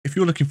If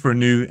you're looking for a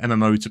new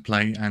MMO to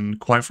play, and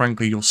quite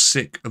frankly you're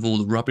sick of all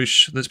the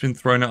rubbish that's been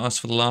thrown at us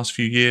for the last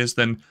few years,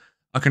 then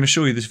I can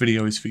assure you this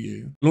video is for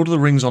you. Lord of the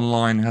Rings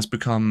Online has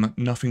become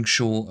nothing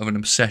short of an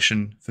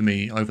obsession for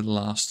me over the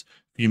last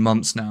few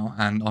months now,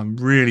 and I'm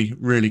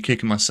really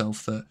kicking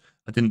myself that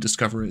I didn't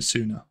discover it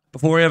sooner.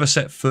 Before I ever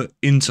set foot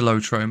into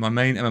LOTRO, my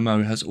main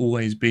MMO has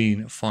always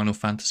been Final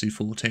Fantasy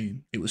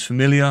XIV. It was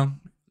familiar,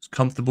 it was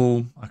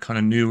comfortable, I kind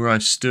of knew where I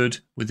stood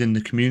within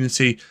the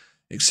community,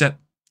 except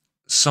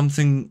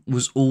something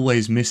was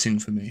always missing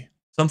for me.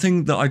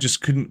 Something that I just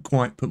couldn't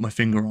quite put my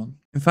finger on.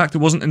 In fact, it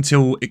wasn't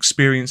until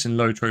experiencing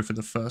LOTRO for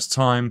the first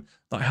time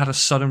that I had a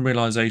sudden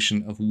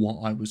realization of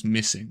what I was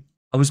missing.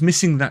 I was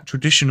missing that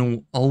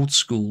traditional old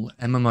school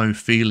MMO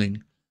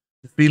feeling.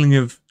 The feeling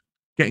of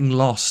getting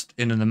lost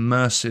in an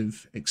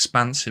immersive,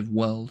 expansive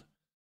world.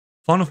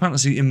 Final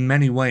Fantasy in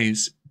many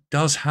ways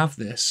does have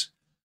this,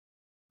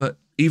 but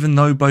even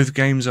though both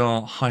games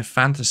are high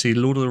fantasy,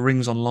 Lord of the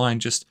Rings Online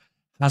just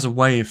has a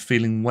way of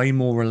feeling way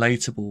more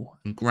relatable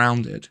and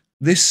grounded.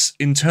 This,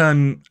 in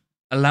turn,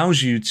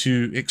 allows you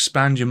to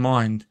expand your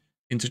mind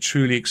into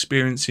truly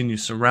experiencing your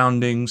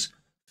surroundings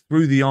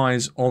through the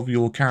eyes of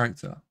your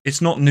character.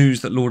 It's not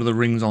news that Lord of the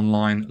Rings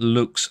Online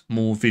looks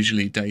more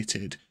visually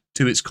dated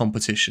to its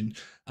competition,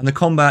 and the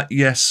combat,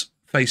 yes,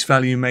 face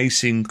value may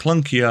seem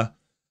clunkier,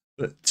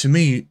 but to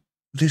me,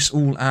 this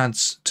all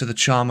adds to the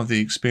charm of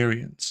the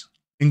experience.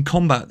 In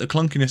combat, the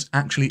clunkiness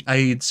actually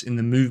aids in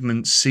the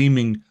movements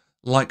seeming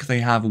like they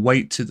have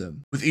weight to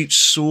them. With each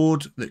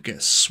sword that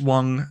gets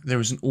swung, there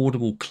is an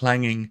audible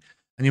clanging,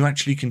 and you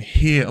actually can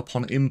hear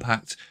upon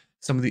impact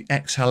some of the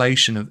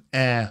exhalation of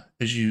air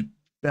as you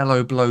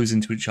bellow blows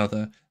into each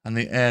other and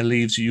the air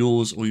leaves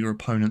yours or your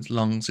opponent's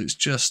lungs. It's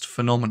just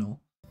phenomenal.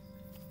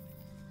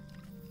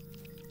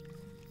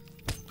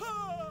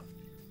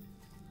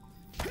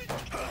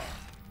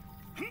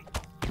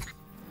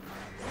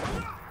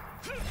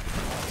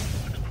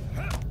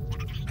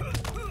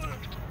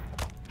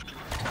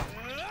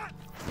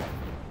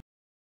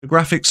 The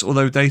graphics,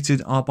 although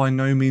dated, are by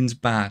no means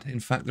bad.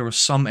 In fact, there are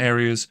some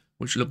areas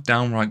which look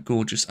downright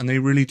gorgeous, and they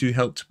really do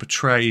help to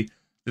portray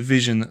the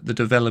vision that the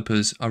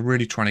developers are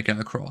really trying to get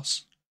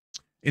across.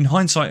 In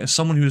hindsight, as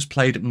someone who has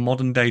played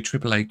modern day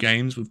AAA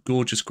games with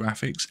gorgeous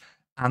graphics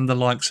and the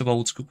likes of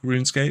old school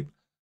RuneScape,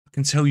 I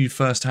can tell you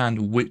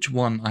firsthand which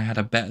one I had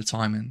a better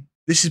time in.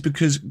 This is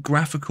because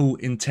graphical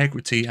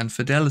integrity and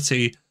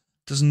fidelity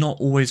does not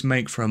always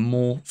make for a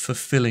more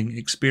fulfilling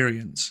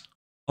experience.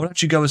 I would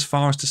actually go as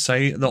far as to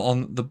say that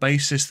on the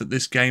basis that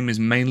this game is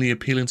mainly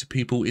appealing to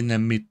people in their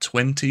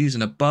mid-20s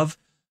and above,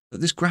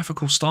 that this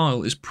graphical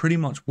style is pretty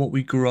much what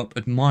we grew up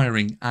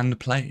admiring and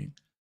playing.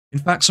 In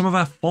fact, some of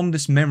our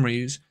fondest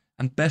memories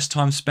and best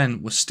time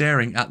spent were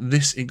staring at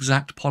this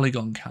exact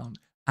polygon count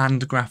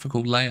and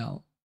graphical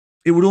layout.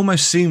 It would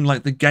almost seem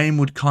like the game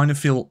would kind of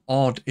feel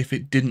odd if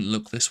it didn't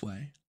look this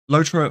way.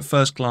 LOTRO at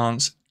first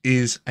glance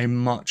is a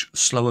much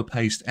slower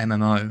paced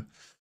MMO.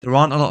 There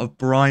aren't a lot of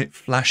bright,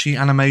 flashy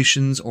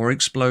animations or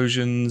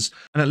explosions,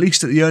 and at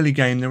least at the early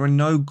game there are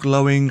no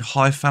glowing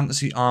high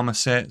fantasy armor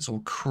sets or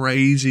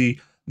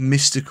crazy,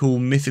 mythical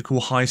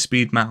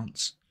high-speed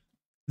mounts.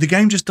 The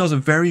game just does a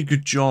very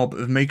good job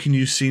of making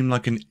you seem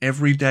like an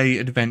everyday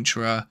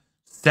adventurer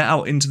set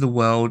out into the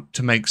world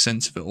to make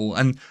sense of it all,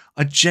 and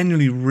I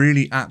genuinely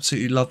really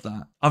absolutely love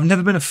that. I've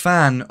never been a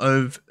fan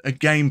of a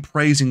game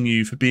praising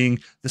you for being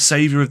the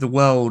saviour of the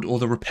world or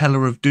the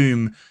repeller of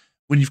doom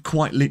when you've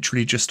quite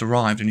literally just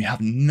arrived and you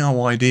have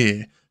no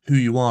idea who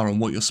you are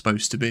and what you're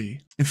supposed to be.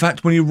 In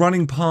fact, when you're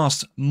running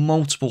past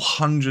multiple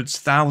hundreds,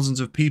 thousands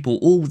of people,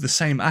 all with the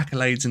same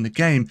accolades in the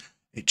game,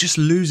 it just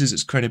loses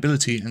its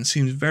credibility and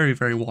seems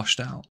very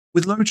washed out.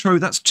 With LOTRO,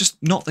 that's just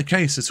not the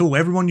case at all.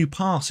 Everyone you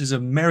pass is a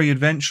merry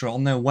adventurer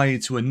on their way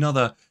to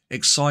another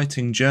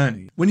exciting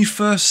journey. When you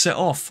first set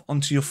off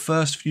onto your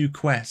first few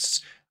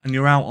quests and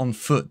you're out on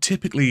foot,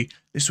 typically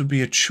this would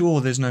be a chore,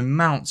 there's no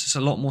mounts, it's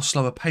a lot more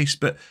slower paced,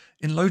 but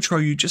in LOTRO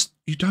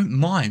you don't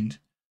mind.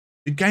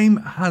 The game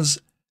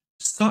has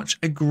such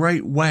a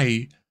great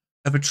way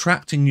of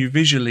attracting you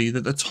visually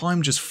that the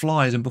time just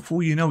flies, and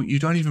before you know it, you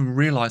don't even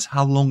realise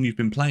how long you've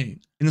been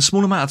playing. In the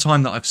small amount of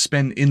time that I've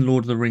spent in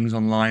Lord of the Rings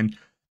Online,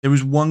 there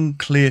is one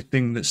clear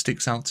thing that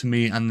sticks out to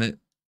me, and that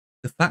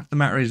the fact of the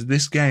matter is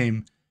this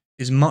game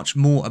is much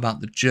more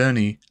about the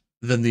journey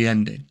than the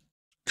ending.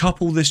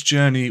 Couple this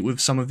journey with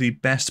some of the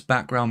best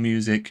background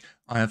music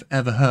I have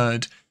ever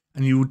heard,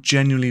 and you will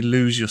genuinely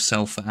lose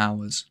yourself for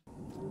hours.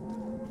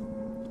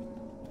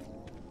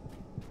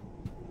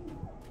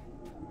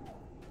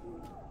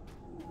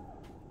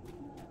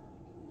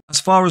 As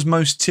far as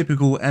most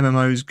typical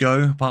MMOs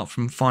go, apart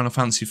from Final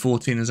Fantasy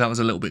XIV as that was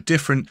a little bit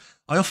different,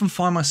 I often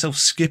find myself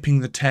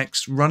skipping the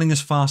text, running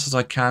as fast as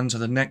I can to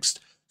the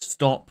next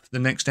stop, the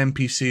next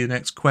NPC, the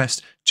next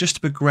quest, just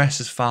to progress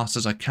as fast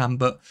as I can,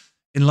 but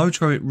in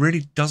LOTRO it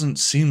really doesn't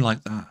seem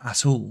like that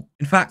at all.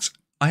 In fact,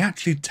 I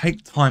actually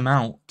take time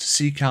out to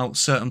seek out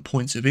certain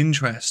points of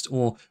interest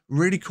or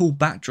really cool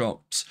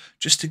backdrops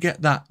just to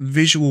get that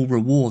visual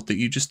reward that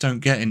you just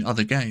don't get in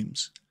other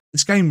games.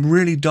 This game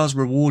really does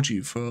reward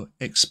you for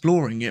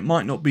exploring. It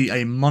might not be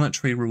a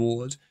monetary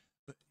reward,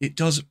 but it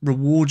does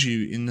reward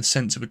you in the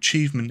sense of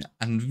achievement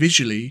and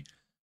visually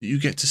that you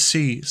get to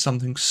see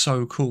something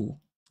so cool.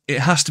 It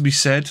has to be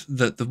said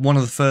that one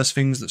of the first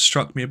things that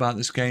struck me about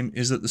this game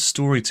is that the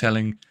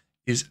storytelling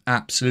is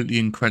absolutely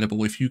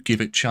incredible if you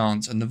give it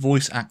chance, and the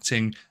voice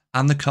acting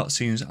and the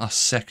cutscenes are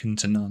second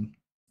to none.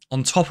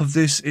 On top of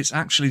this, it's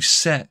actually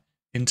set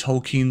in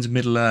Tolkien's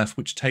Middle-earth,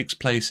 which takes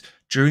place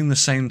during the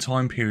same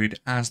time period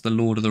as The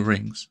Lord of the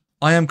Rings.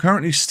 I am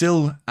currently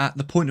still at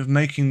the point of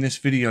making this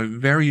video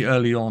very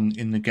early on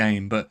in the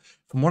game, but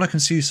from what I can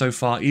see so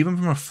far, even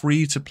from a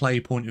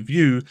free-to-play point of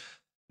view,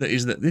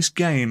 that this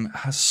game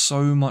has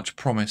so much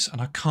promise,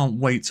 and I can't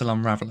wait to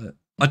unravel it.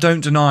 I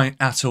don't deny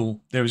at all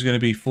there is going to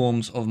be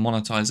forms of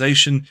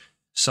monetization,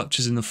 such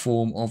as in the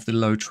form of the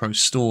LOTRO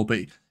store, but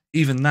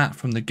even that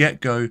from the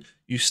get-go,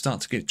 you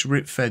start to get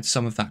drip-fed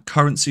some of that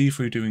currency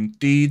through doing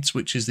deeds,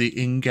 which is the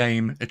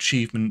in-game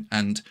achievement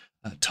and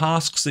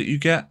tasks that you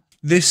get.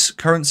 This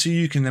currency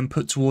you can then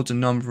put towards a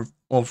number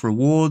of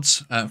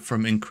rewards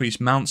from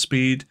increased mount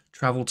speed,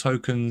 travel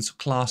tokens,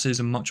 classes,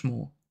 and much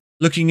more.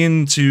 Looking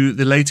into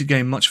the later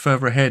game much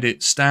further ahead,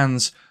 it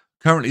stands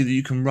currently that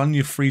you can run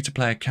your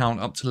free-to-play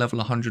account up to level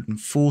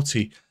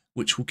 140,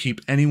 which will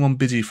keep anyone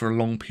busy for a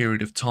long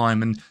period of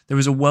time, and there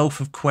is a wealth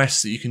of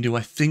quests that you can do,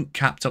 I think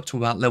capped up to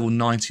about level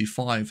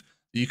 95,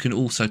 that you can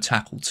also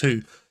tackle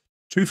too.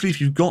 Truthfully, if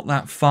you've got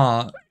that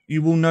far,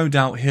 you will no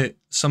doubt hit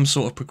some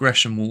sort of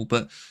progression wall,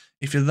 but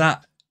if you're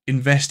that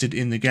invested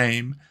in the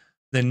game,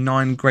 then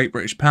 £9 Great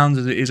British pounds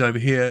as it is over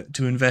here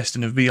to invest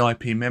in a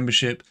VIP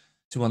membership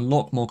to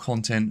unlock more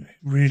content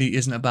really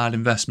isn't a bad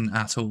investment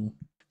at all.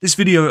 This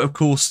video, of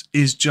course,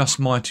 is just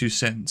my 2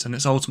 cents, and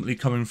it's ultimately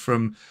coming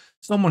from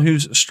someone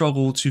who's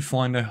struggled to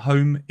find a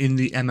home in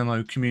the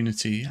MMO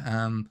community,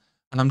 and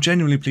I'm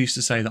genuinely pleased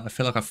to say that I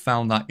feel like I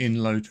found that in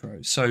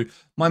LOTRO. So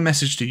my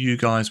message to you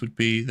guys would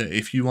be that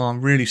if you are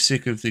really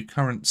sick of the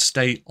current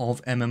state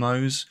of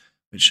MMOs,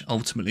 which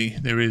ultimately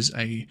there is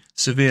a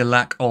severe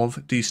lack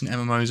of decent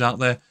MMOs out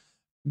there,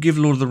 give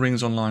Lord of the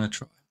Rings Online a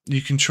try.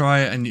 You can try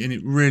it and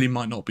it really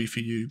might not be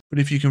for you, but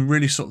if you can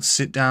really sort of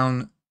sit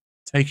down,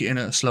 take it in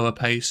at a slower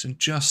pace and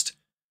just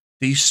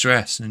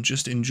de-stress and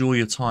just enjoy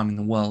your time in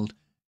the world,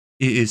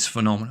 it is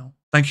phenomenal.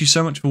 Thank you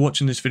so much for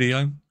watching this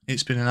video.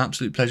 It's been an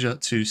absolute pleasure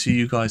to see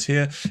you guys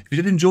here. If you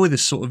did enjoy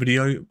this sort of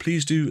video,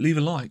 please do leave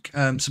a like.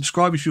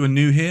 Subscribe if you are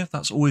new here.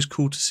 That's always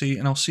cool to see,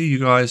 and I'll see you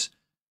guys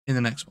in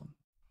the next one.